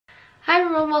Hi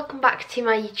everyone, welcome back to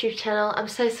my YouTube channel. I'm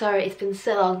so sorry it's been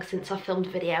so long since I filmed a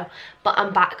video, but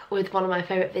I'm back with one of my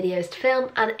favourite videos to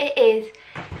film, and it is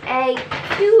a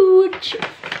huge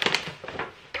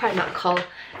Primark haul.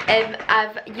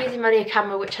 I'm using my new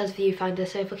camera which has viewfinder,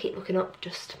 so if I keep looking up,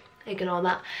 just ignore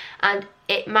that. And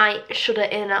it might shudder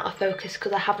in and out of focus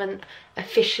because I haven't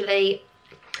officially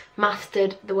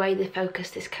mastered the way they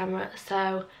focus this camera,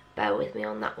 so bear with me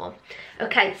on that one.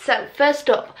 Okay, so first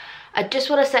up, I just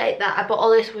want to say that I bought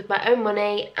all this with my own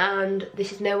money, and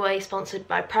this is no way sponsored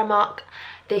by Primark.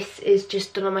 This is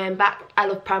just done on my own back. I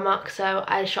love Primark, so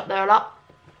I shop there a lot,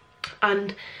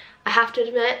 and I have to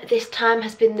admit this time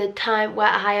has been the time where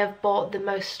I have bought the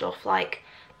most stuff. Like,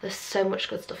 there's so much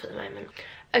good stuff at the moment.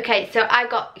 Okay, so I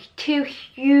got two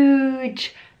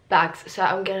huge bags, so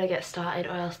I'm gonna get started or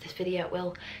else this video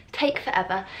will take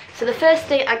forever. So the first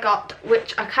thing I got,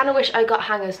 which I kind of wish I got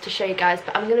hangers to show you guys,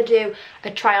 but I'm gonna do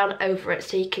a try on over it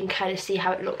so you can kind of see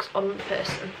how it looks on the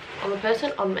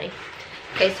person, on me.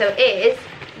 Okay, so it is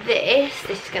this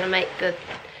is gonna make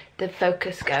the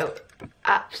focus go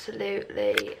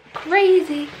absolutely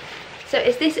crazy. So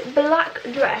it's this black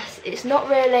dress. It's not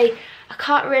really, I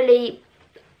can't really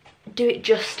do it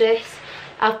justice.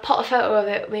 I've put a photo of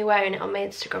it, me wearing it on my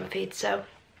Instagram feed, so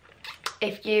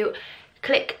if you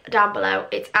click down below,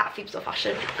 it's at Phoebes or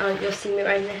Fashion, and you'll see me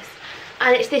wearing this.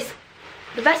 And it's this,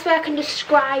 the best way I can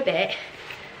describe it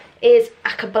is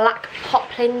like a black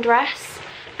poplin dress,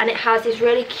 and it has this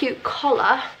really cute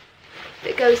collar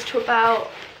that goes to about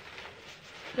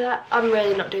that. I'm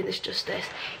really not doing this justice.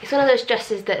 It's one of those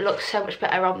dresses that looks so much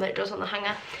better on than it does on the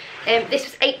hanger. This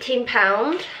was £18.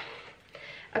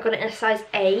 I got it in a size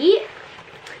 8.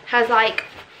 Has like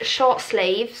short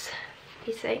sleeves,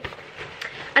 you see,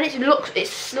 and it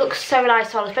looks so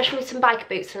nice on, especially with some biker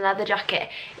boots and a leather jacket.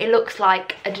 It looks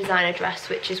like a designer dress,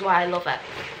 which is why I love it,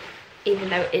 even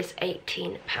though it is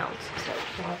 £18. So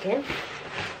bargain.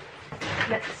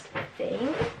 Next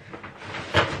thing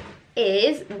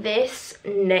is this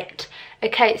knit.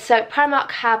 Okay, so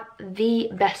Primark have the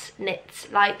best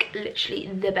knits, like literally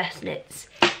the best knits.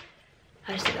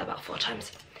 I just said that about 4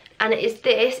 times. And it is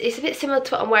this, it's a bit similar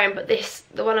to what I'm wearing, but this,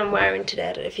 the one I'm wearing today,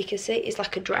 I don't know if you can see, is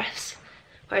like a dress,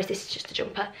 whereas this is just a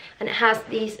jumper. And it has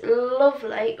these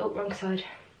lovely, oh wrong side,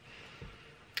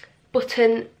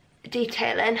 button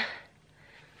detailing.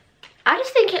 I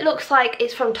just think it looks like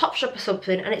it's from Topshop or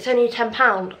something, and it's only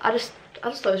 £10. I just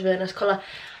thought it was a really nice colour.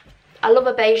 I love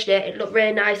a beige knit. It looked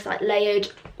really nice, like layered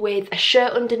with a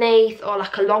shirt underneath, or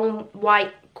like a long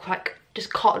white, like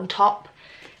just cotton top.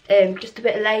 Just a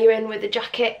bit of layering with the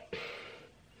jacket.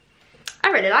 I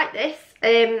really like this.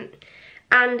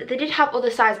 And they did have other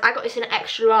sizes. I got this in an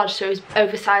extra large, so it was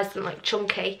oversized and like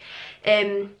chunky.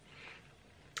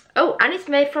 Oh, and it's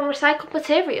made from recycled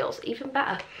materials, even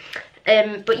better.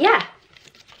 But yeah,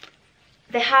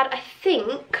 they had, I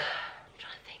think,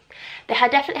 they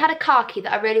had definitely had a khaki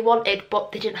that I really wanted,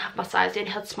 but they didn't have my size. They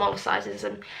only had smaller sizes,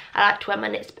 and I like to wear my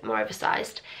knits a bit more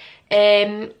oversized.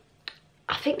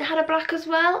 I think they had a black as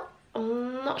well.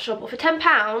 I'm not sure, but for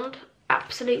 £10,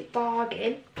 absolute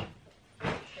bargain.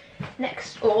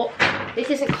 Next up, this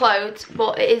isn't clothes,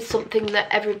 but it is something that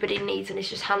everybody needs and it's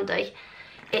just handy.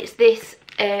 It's this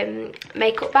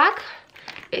makeup bag.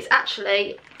 It's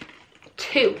actually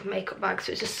 2 makeup bags,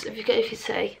 so it's just, if you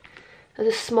see,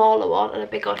 there's a smaller one and a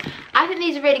big one. I think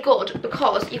these are really good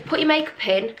because you put your makeup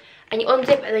in and you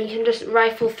unzip it, and then you can just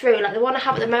rifle through. Like the one I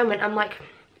have at the moment, I'm like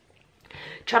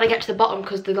trying to get to the bottom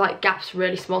because the like gap's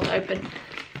really small to open,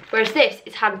 whereas this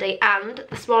is handy, and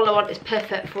the smaller one is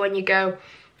perfect for when you go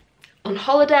on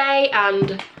holiday.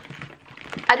 And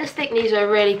I just think these are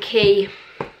a really key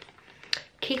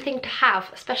thing to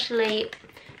have, especially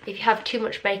if you have too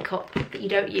much makeup that you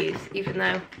don't use, even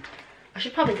though I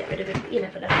should probably get rid of it, but you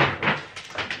never know.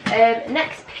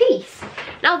 Next piece.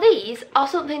 Now these are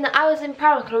something that I was in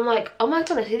Primark and I'm like, oh my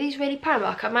goodness, are these really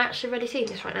Primark? I'm actually really seeing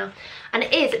this right now. And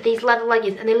it is these leather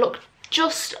leggings, and they look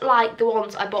just like the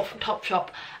ones I bought from Topshop,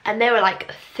 and they were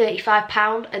like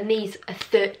 £35, and these are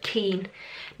 13.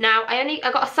 Now I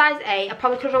got a size 8. I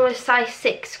probably could have gone with a size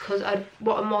 6 because I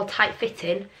want a more tight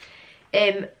fitting.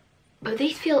 But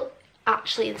these feel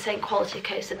actually insane quality.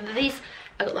 Okay, so these,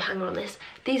 I got the hanger on this.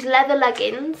 These leather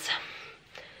leggings,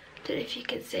 don't know if you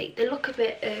can see, they look a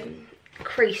bit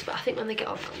creased, but I think when they get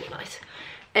on they'll look nice.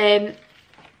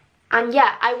 And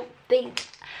yeah,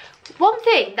 one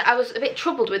thing that I was a bit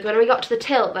troubled with when we got to the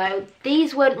till though,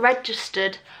 these weren't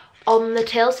registered on the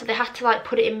till, so they had to like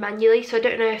put it in manually, so I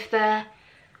don't know if they're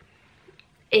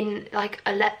in like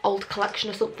a old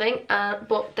collection or something,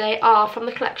 but they are from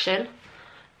the collection.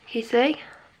 Can you see?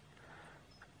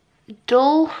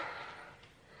 Dull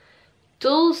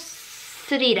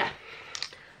Dulcinea.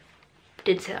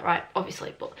 Didn't say that right,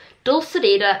 obviously, but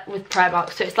Dulcinea with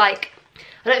Primark. So it's like,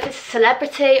 I don't know if it's a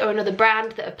celebrity or another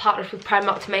brand that have partnered with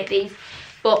Primark to make these,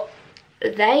 but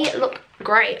they look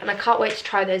great and I can't wait to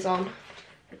try those on.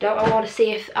 I want to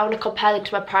see if, I want to compare them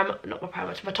to my Primark, not my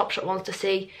Primark, to my Topshop ones to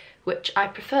see which I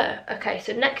prefer. Okay,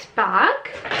 so next bag.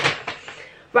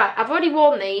 Right, I've already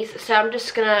worn these, so I'm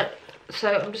just gonna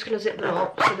zip them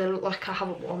up so they look like I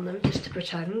haven't worn them, just to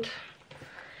pretend.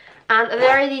 And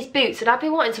there are these boots, and I've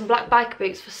been wanting some black biker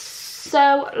boots for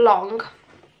so long.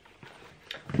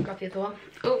 Grab the other one.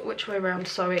 Oh, which way around?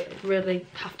 Sorry, really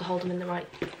have to hold them in the right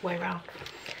way around.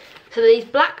 So these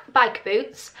black biker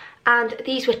boots, and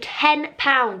these were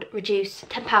 £10 reduced.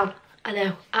 £10. I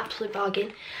know, absolute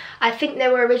bargain. I think they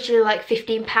were originally like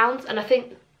 £15, and I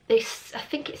think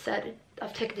it said,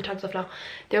 I've taken the tags off now,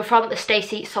 they were from the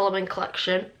Stacey Solomon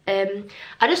collection. I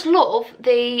just love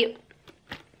the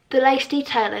lace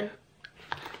detailing.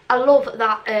 I love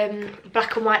that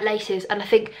black and white laces, and I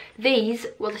think these,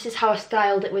 well, this is how I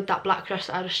styled it with that black dress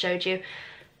that I just showed you.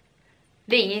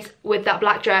 These with that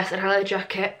black dress and leather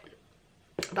jacket,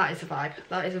 that is a vibe.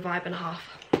 That is a vibe and a half.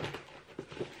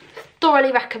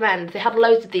 Thoroughly recommend. They had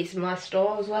loads of these in my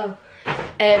store as well.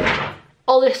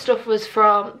 All this stuff was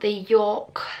from the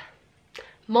York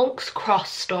Monk's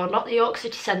Cross store, not the York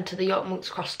City Centre, the York Monk's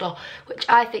Cross store, which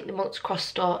I think the Monk's Cross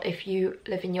store, if you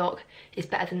live in York, is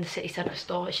better than the City Centre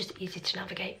store. It's just easy to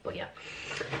navigate, but yeah.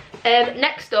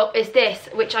 Next up is this,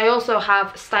 which I also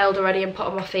have styled already and put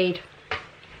on my feed,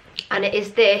 and it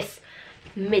is this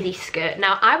midi skirt.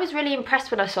 Now, I was really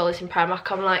impressed when I saw this in Primark.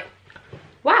 I'm like,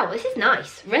 wow, this is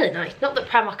nice, really nice. Not that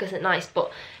Primark isn't nice,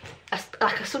 but I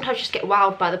sometimes just get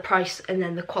wowed by the price and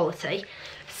then the quality.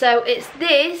 So it's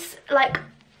this like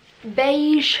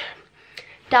beige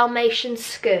Dalmatian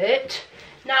skirt.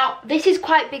 Now this is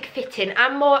quite big fitting.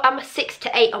 I'm a 6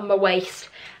 to 8 on my waist,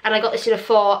 and I got this in a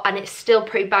 4, and it's still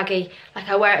pretty baggy. Like,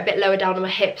 I wear it a bit lower down on my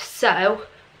hips, so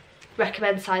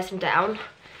recommend sizing down.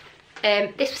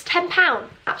 This was £10,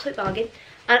 absolute bargain.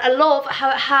 And I love how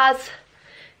it has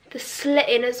the slit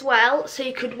in as well, so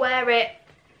you could wear it,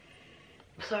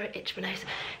 sorry, itch my nose.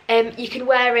 You can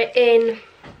wear it in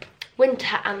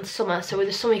winter and summer. So with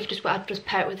the summer, you could I'd just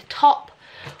pair it with a top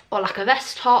or like a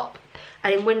vest top,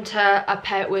 and in winter I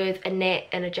pair it with a knit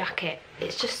and a jacket.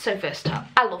 It's just so versatile.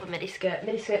 I love a midi skirt.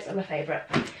 Midi skirts are my favourite,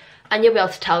 and you'll be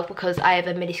able to tell because I have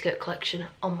a midi skirt collection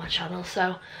on my channel,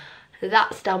 so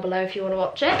that's down below if you want to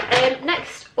watch it.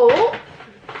 Next up,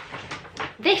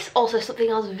 this also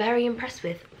something I was very impressed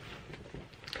with,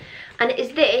 and it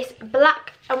is this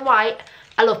black and white.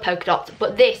 I love polka dots,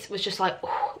 but this was just like,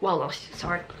 oh, well, no,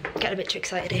 sorry, getting a bit too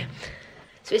excited here.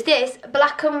 So it's this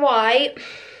black and white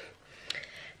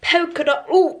polka dot,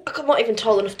 oh, I'm not even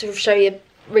tall enough to show you,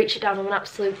 reach it down, I'm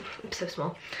so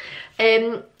small,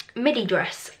 midi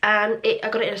dress, and I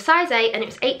got it in a size 8, and it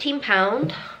was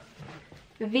 £18,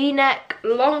 v-neck,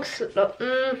 long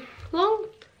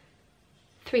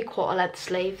 3/4 length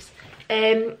sleeves,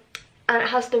 and it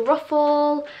has the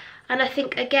ruffle, and I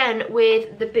think again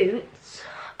with the boots,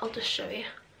 I'll just show you,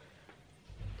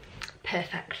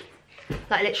 perfect,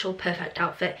 like literal perfect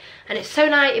outfit. And it's so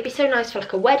nice, it'd be so nice for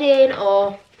like a wedding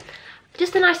or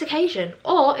just a nice occasion,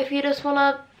 or if you just want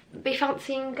to be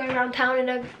fancy and go around town in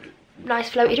a nice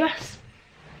floaty dress,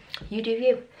 you do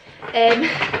you.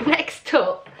 Next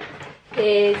up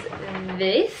is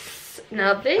this.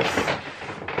 Now this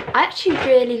I actually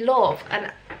really love,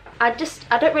 and I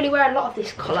don't really wear a lot of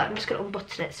this colour. I'm just going to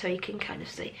unbutton it so you can kind of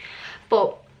see,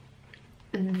 but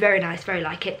very nice, very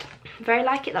like it,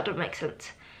 that doesn't make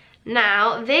sense.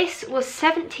 Now this was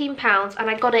 £17, and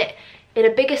I got it in a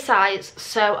bigger size,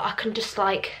 so I can just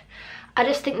like, I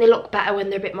just think they look better when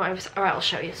they're a bit more oversized. Alright, I'll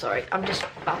show you, sorry, I'm just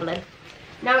babbling.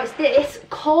 Now it's this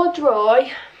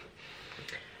corduroy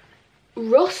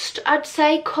rust, I'd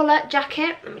say, colour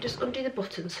jacket. Let me just undo the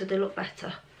buttons so they look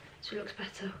better, so it looks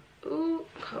better. Ooh,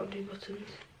 can't undo buttons.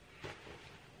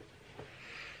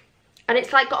 And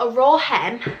it's like got a raw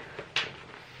hem,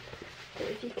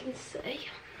 if you can see.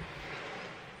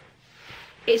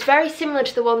 It's very similar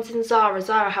to the ones in Zara.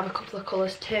 Zara have a couple of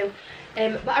colours too,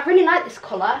 but I really like this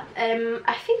colour.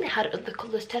 I think they had other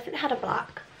colours too. I think they had a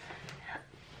black,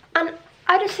 and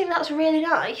I just think that's really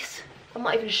nice. I'm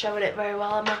not even showing it very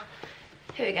well, am I?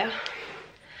 Here we go.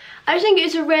 I just think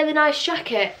it's a really nice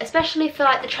jacket, especially for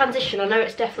like the transition. I know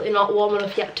it's definitely not warm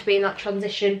enough yet to be in that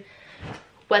transition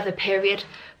weather period,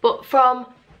 but from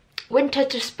winter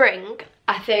to spring,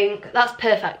 I think that's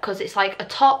perfect because it's like a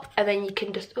top, and then you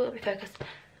can just, oh, let me focus.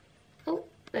 Oh,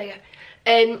 there you go.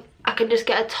 I can just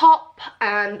get a top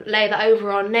and lay that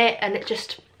over on knit, and it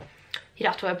just, you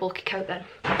don't have to wear a bulky coat then.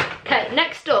 Okay,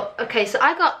 next up, Okay, so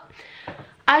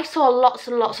I saw lots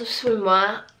and lots of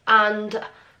swimwear, and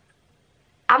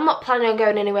I'm not planning on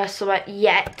going anywhere somewhere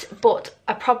yet, but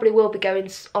I probably will be going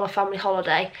on a family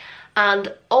holiday.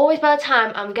 And always by the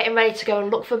time I'm getting ready to go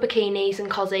and look for bikinis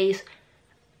and cozies,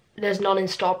 there's none in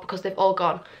stock because they've all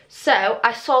gone. So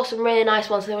I saw some really nice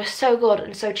ones. They were so good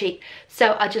and so cheap.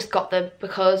 So I just got them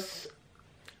because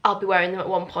I'll be wearing them at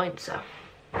one point. So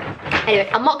anyway,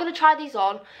 I'm not going to try these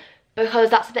on because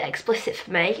that's a bit explicit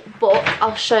for me, but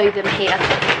I'll show you them here.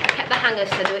 I kept the hangers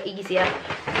so they were easier.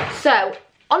 So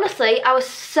honestly, I was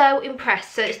so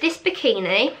impressed. So it's this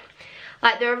bikini.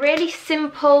 Like, they're a really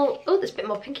simple, oh, there's a bit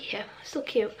more pinky here, still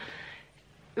cute.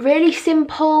 Really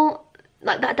simple,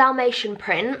 like that Dalmatian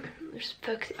print. Just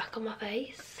focus it back on my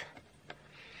face.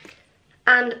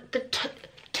 And the £2.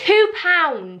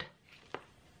 £2,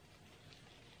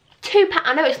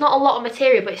 I know it's not a lot of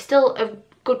material, but it's still a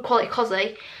good quality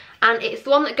cozy. And it's the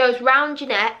one that goes round your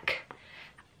neck,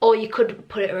 or you could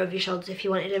put it over your shoulders if you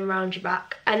wanted them round your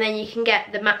back. And then you can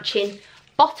get the matching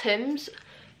bottoms,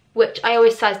 which I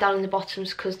always size down in the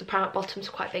bottoms because the Primark bottoms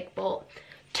are quite big, but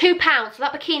 £2. So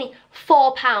that bikini,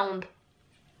 £4.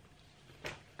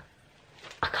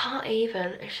 I can't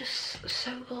even, it's just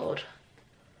so good.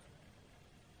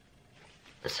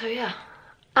 So yeah,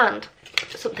 and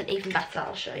something even better,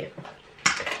 I'll show you.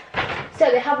 So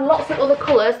they have lots of other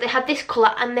colours. They had this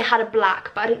colour and they had a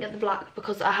black, but I didn't get the black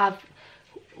because I have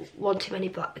one too many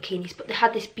black bikinis. But they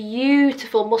had this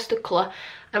beautiful mustard colour,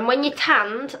 and when you're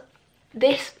tanned,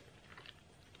 this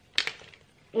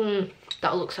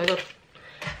that'll look so good.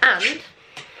 And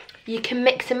you can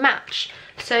mix and match.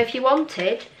 So if you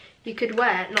wanted, you could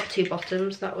wear not two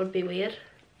bottoms, that would be weird.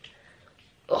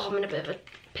 Oh, I'm in a bit of a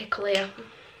pickle here.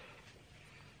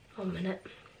 1 minute.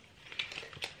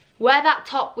 Wear that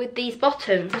top with these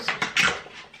bottoms.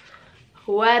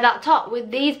 Wear that top with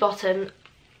these bottoms.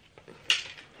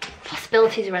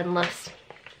 Possibilities are endless.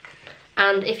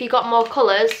 And if you got more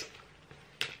colours,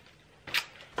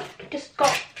 just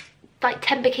got like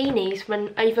 10 bikinis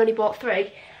when I've only bought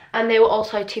 3, and they were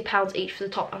also £2 each for the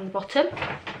top and the bottom.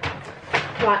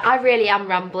 Right, I really am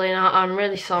rambling, I'm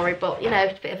really sorry, but you know,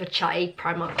 it's a bit of a chatty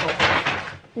Primark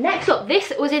haul. Next up,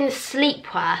 this was in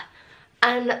sleepwear,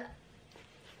 and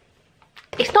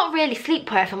it's not really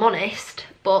sleepwear if I'm honest,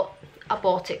 but I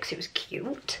bought it because it was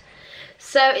cute.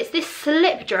 So it's this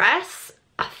slip dress,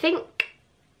 I think,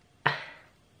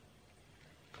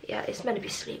 yeah, it's meant to be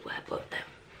sleepwear, but no.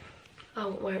 I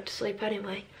won't wear it to sleep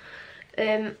anyway.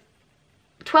 £12,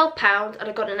 and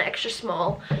I got an extra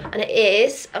small, and it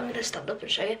is, I'm going to stand up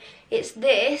and show you, it's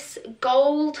this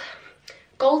goldy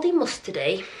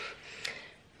mustardy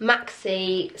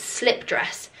maxi slip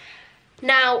dress.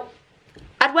 Now,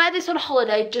 I'd wear this on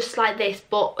holiday just like this,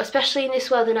 but especially in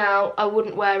this weather now, I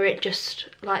wouldn't wear it just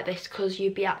like this because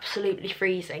you'd be absolutely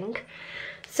freezing.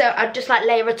 So I'd just like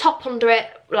layer a top under it,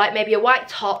 like maybe a white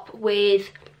top with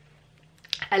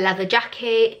a leather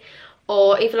jacket,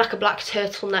 or even like a black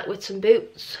turtleneck with some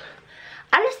boots.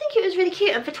 I just think it was really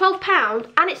cute, and for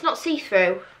 £12, and it's not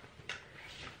see-through.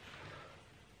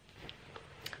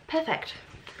 Perfect.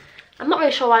 I'm not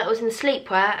really sure why it was in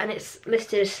sleepwear, and it's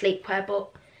listed as sleepwear, but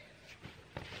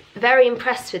very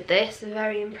impressed with this,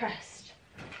 very impressed.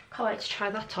 Can't wait to try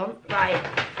that on. Right,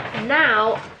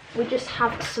 now we just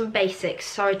have some basics.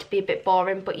 Sorry to be a bit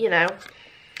boring, but you know,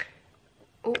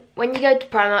 when you go to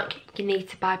Primark, you need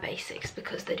to buy basics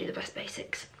because they do the best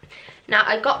basics. Now,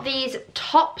 I got these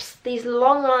tops, these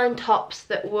long line tops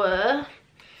that were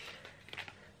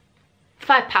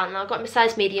 £5. Now, I got them a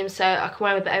size medium, so I can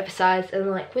wear them a bit oversized,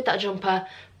 and like with that jumper,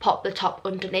 pop the top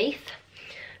underneath.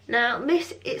 Now,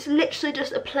 this is literally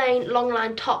just a plain long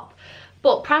line top,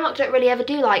 but Primark don't really ever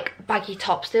do like baggy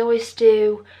tops. They always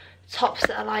do tops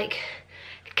that are like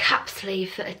cap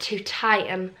sleeve that are too tight,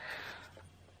 and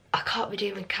I can't be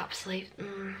doing cap sleeves.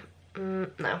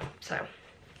 No, so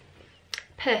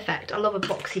perfect. I love a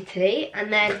boxy tee.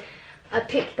 And then I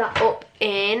picked that up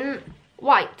in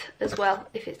white as well,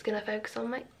 if it's gonna focus on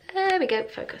me. There we go,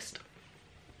 focused.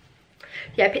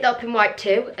 Yeah, I picked that up in white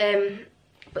too,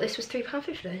 but this was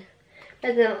 £3.50.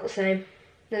 Maybe they're not the same.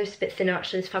 They're just a bit thinner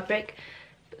actually, this fabric.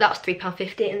 But that was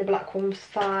 £3.50, and the black one was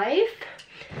 £5.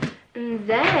 And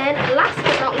then, last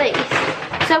but not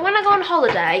least, so when I go on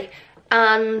holiday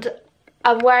and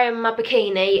I'm wearing my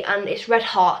bikini and it's red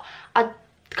hot, I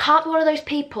can't be one of those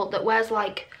people that wears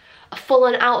like a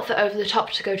full-on outfit over the top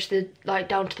to go to the, like,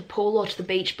 down to the pool or to the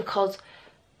beach, because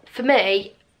for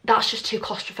me that's just too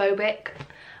claustrophobic,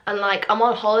 and like I'm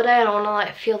on holiday and I want to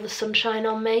like feel the sunshine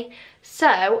on me.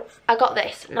 So I got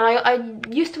this. Now I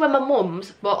used to wear my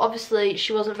mum's, but obviously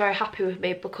she wasn't very happy with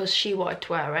me because she wanted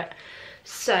to wear it.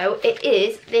 So it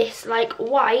is this like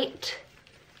white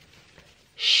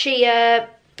sheer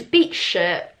beach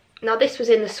shirt. Now this was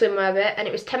in the swimwear bit and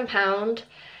it was £10,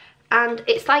 and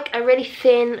it's like a really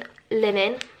thin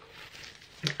linen,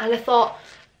 and I thought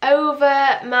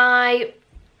over my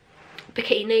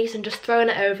bikinis and just throwing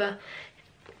it over,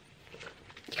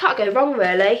 you can't go wrong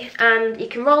really. And you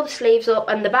can roll the sleeves up,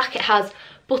 and the back it has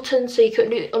buttons so you can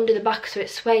do it under the back so it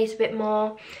sways a bit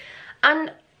more.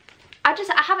 And I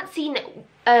haven't seen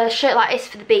a shirt like this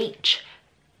for the beach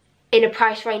in a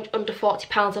price range under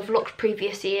 £40. I've looked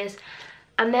previous years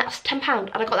and that's £10, and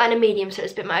I got that in a medium, so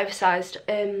it's a bit more oversized.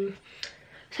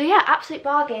 So yeah, absolute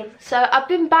bargain. So I've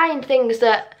been buying things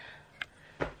that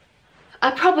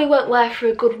I probably won't wear for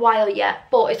a good while yet,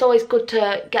 but it's always good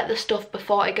to get the stuff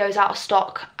before it goes out of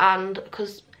stock, and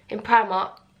because in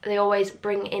Primark they always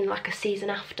bring in like a season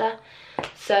after.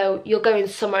 So you'll go in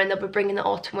summer and they'll be bringing the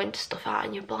autumn winter stuff out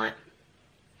and you'll be like,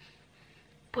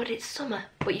 but it's summer.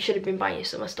 But you should have been buying your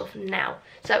summer stuff now.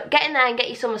 So get in there and get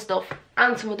your summer stuff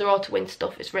and some other autumn winter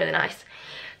stuff. It's really nice.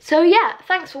 So yeah,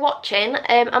 thanks for watching.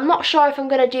 I'm not sure if I'm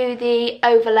going to do the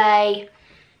overlay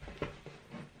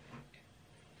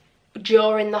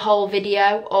during the whole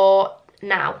video or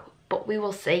now, but we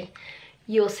will see.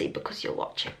 You'll see because you'll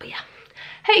watch it. But yeah,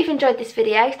 hope you've enjoyed this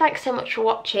video. Thanks so much for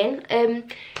watching.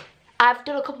 I've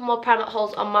done a couple more Primark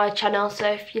hauls on my channel, so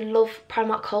if you love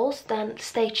Primark hauls then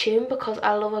stay tuned, because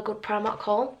I love a good Primark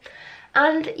haul.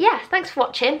 And yeah, thanks for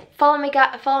watching. Follow me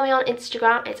on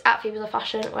Instagram. It's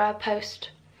 @FeebleFashion, where I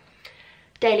post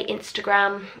daily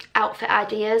Instagram outfit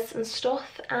ideas and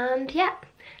stuff. And yeah,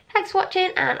 thanks for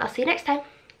watching, and I'll see you next time.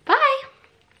 Bye.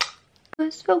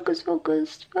 Focus, focus,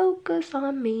 focus, focus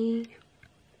on me.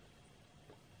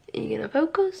 Are you gonna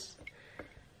focus?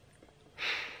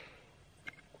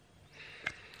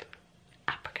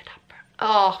 Abracadabra.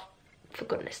 Oh, for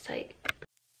goodness sake.